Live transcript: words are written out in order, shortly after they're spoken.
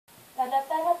Wait!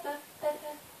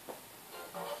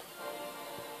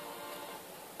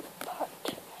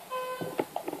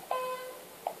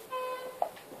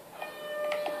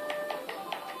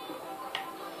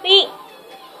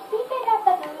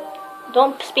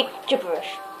 Don't speak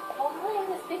gibberish. I'm not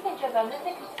even speaking gibberish, I'm just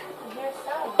thinking your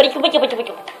sound.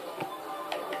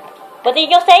 What did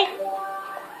you say?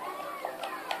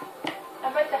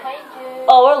 I'm right behind you.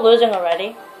 Oh, we're losing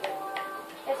already.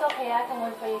 It's okay, I can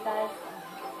win for you guys.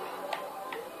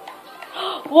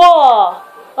 Whoa!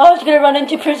 I was gonna run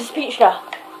into Princess Peach now.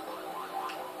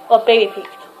 Or Baby Peach.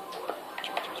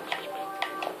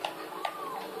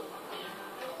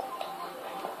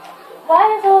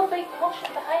 Why is there a big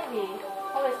motion behind me?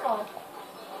 Oh, it's gone.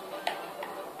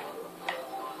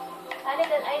 I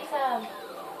need an item.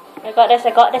 I got this,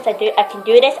 I can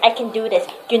do this.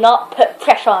 Do not put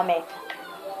pressure on me.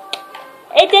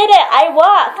 I did it, I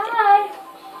walked. Hi.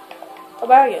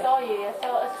 Where are you? I saw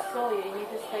you, and you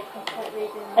just like completely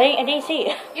didn't... I didn't see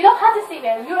you. You don't have to see me,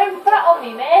 you're in front of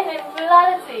me, man, in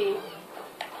reality.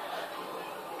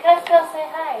 Can I still say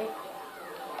hi?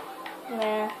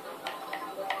 Nah.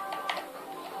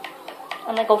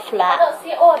 I'm gonna go I flat. don't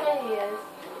see, oh, there he is.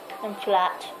 I'm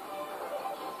flat.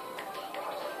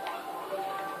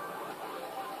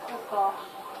 Oh gosh.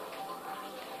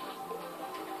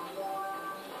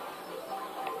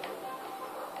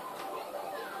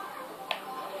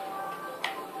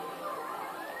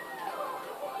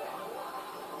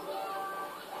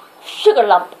 Sugar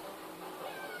lump.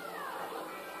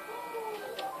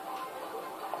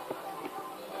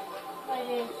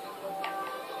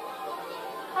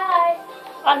 Hi.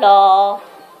 Hello.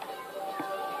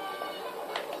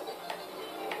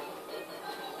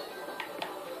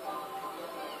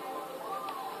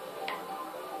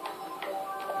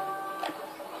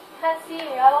 Can't see you. I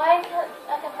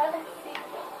can hardly see you.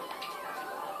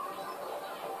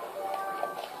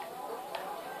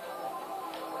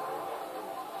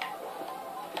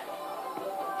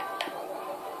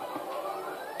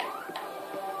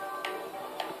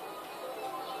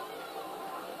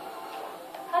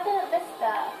 How did I miss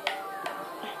that?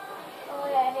 Oh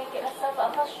yeah, I need to get myself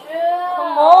up my shoe.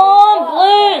 Come on,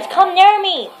 Blues, come near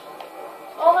me.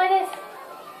 Oh my goodness.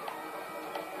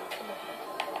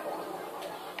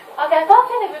 Okay, I thought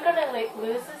that we're gonna like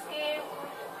lose this game.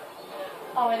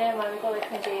 Oh wait, never mind, we got like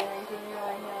some game and junior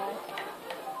right now.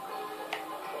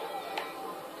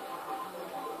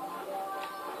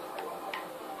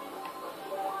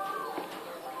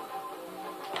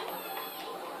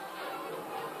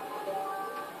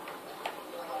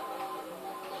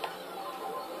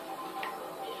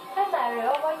 Hi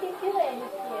Mario, what are you doing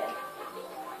here?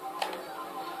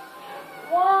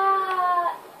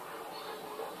 What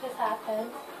just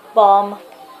happened? Bomb.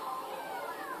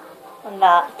 And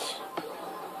that.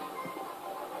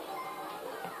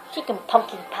 Chicken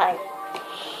pumpkin pie.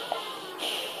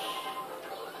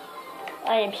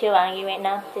 I am so angry right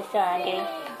now. Just so angry.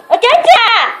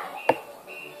 Attention!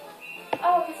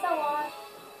 Oh, he's so on.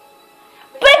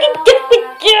 Fucking stupid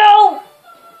Joe!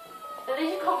 At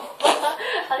least you come.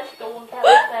 At least you won't tell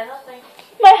us anything.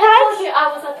 My I told hands! you I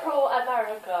was a pro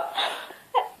America.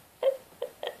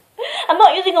 I'm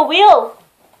not using a wheel.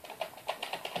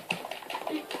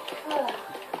 I'm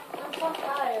so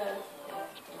tired.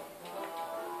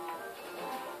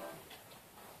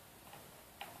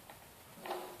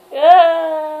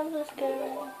 Yeah, I'm just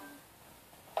kidding.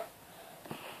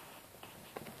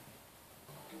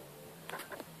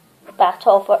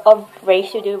 Battle for a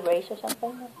race to do race or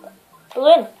something.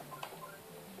 Balloon.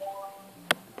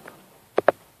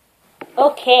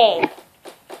 Okay.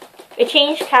 We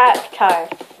changed characters.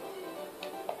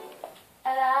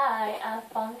 And I am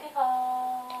Funky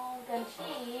Kong, and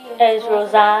she Is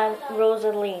Rosalina.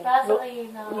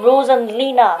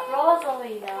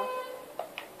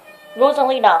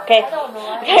 Rosalina, okay. I don't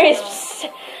know. Very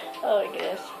specific. Oh my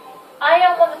goodness. I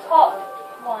am on the top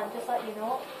one, just let you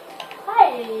know.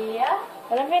 Hi.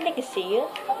 I don't think they can see you.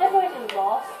 I've never really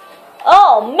lost.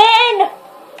 Oh man!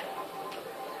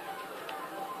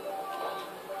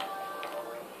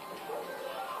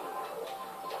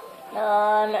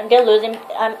 They're losing.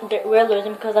 We're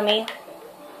losing because of me.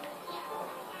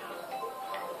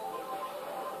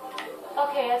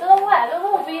 Okay, I don't know why. I don't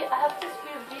know. I have this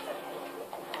weird reason.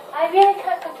 I really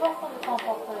can't control from the phone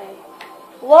properly.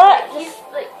 What? He's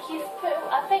put.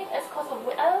 I think it's because of. I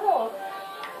don't know.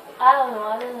 I don't know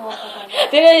what I'm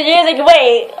You're like,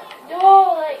 wait.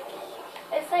 No, like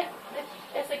it's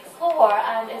like slower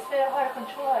and it's very hard to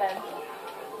control him.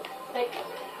 Like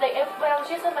when I was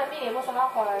using my mini, it wasn't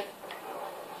that hard.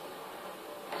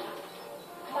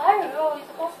 Mario, you're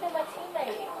supposed to be my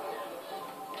teammate.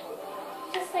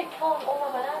 You just like killing all my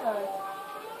bananas.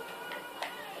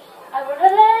 I run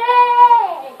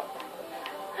away!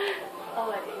 Oh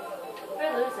my days.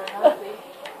 We're losing, aren't we?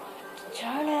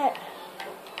 Darn it.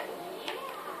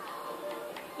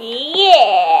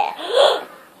 Yeah!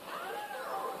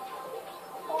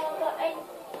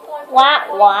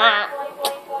 Wah, wah.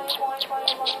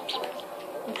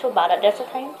 I'm so bad at this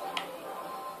at times.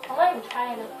 I'm not even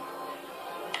trying to.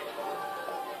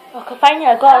 Okay, finally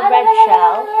I got a red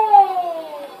shell.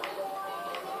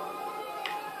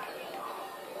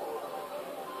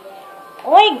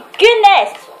 Oh my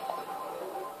goodness!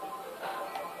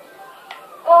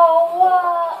 Oh,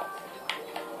 what?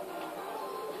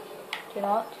 Do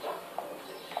not.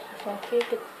 It's my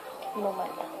favorite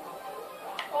moment.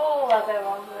 Oh, I bet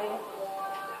wrong way.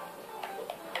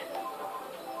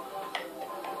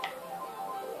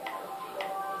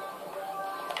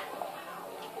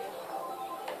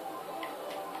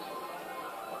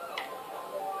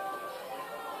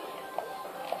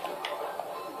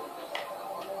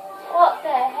 What the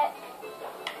heck?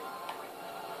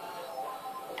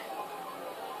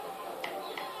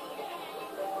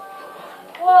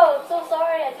 Whoa, I'm so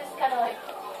sorry. I just kind of like.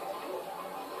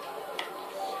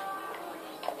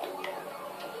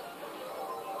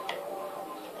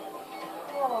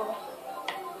 Whoa.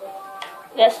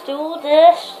 Let's do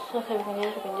this. Okay, we can do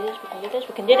this, we can do this, we can do this,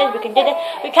 we can do this, we can do this.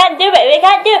 We can't do it,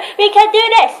 we can't do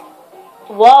this.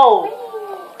 Whoa.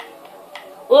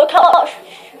 Look how much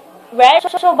red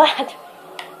is so bad.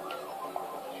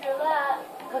 True that.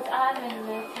 Because I'm in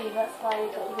the team, that's why you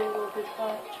got a little good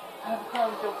point.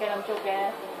 I'm joking, I'm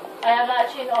joking. I am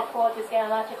actually not pro at this game,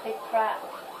 I'm actually big crap.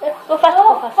 Go fast,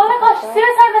 Oh, go fast. oh my gosh,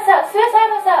 suicide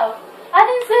myself. I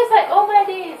didn't suicide, oh my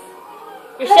days.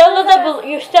 You still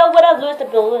would have lose the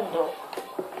balloon though.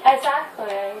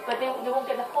 Exactly, but they won't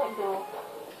get the point though.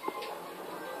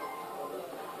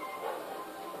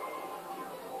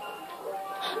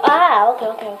 Ah,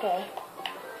 okay.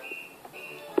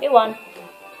 You won.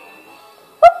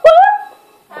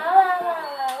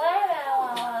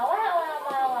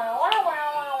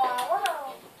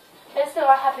 Let's do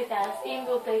our happy dance, even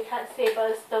though they can't see it, but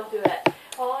let's still do it.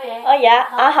 Oh yeah. Oh yeah,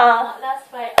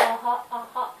 That's right,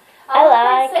 I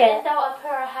like sitting it. down and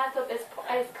put our hands up is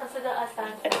considered as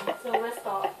dancing, so let's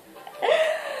start.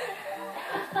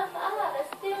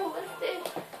 Let's do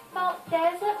Mount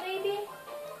Desert maybe?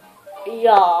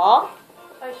 Yeah. Oh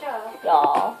sure.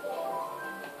 Yeah.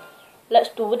 Let's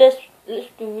do this.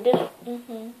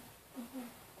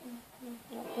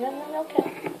 No,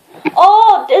 okay.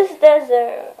 Oh, this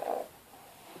desert.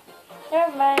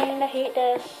 Never mind, I hate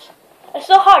this. It's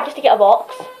so hard just to get a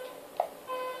box.